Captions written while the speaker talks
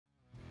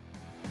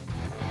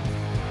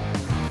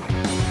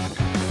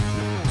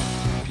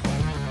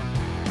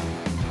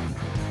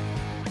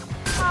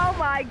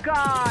my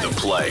God. The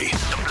play.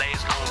 The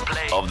play's gonna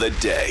play. Of the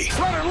day.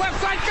 Runner left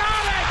side,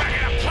 got it!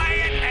 They're gonna play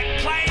it and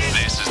play it.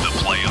 This is the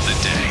play of the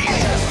day.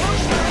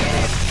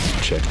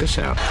 Check this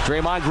out.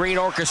 Draymond Green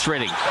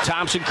orchestrating.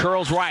 Thompson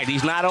curls right.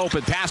 He's not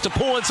open. Pass to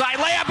Poole inside.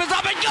 Layup is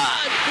up and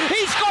good.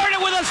 He scored it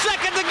with a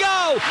second to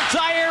go.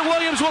 Zaire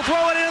Williams will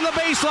throw it in the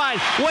baseline.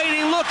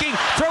 Waiting, looking.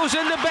 Throws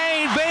into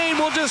Bane. Bane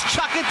will just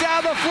chuck it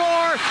down the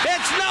floor.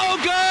 It's no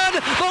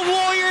good. The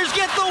Warriors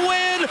get the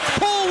win.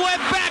 Poole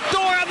went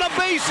backdoor on the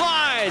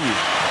baseline.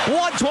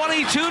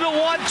 122 to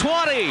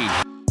 120.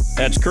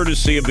 That's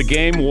courtesy of the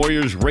Game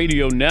Warriors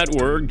Radio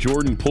Network.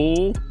 Jordan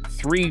Poole,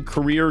 3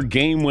 career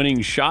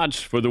game-winning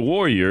shots for the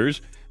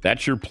Warriors.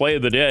 That's your play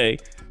of the day.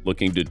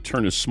 Looking to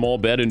turn a small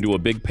bet into a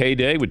big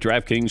payday with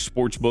DraftKings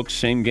Sportsbook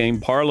same-game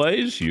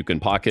parlays. You can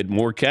pocket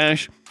more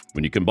cash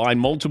when you combine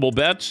multiple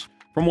bets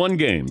from one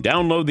game.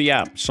 Download the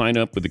app. Sign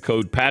up with the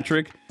code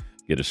Patrick.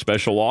 Get a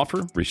special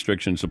offer.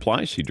 Restrictions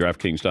apply. See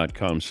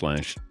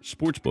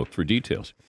DraftKings.com/sportsbook for details.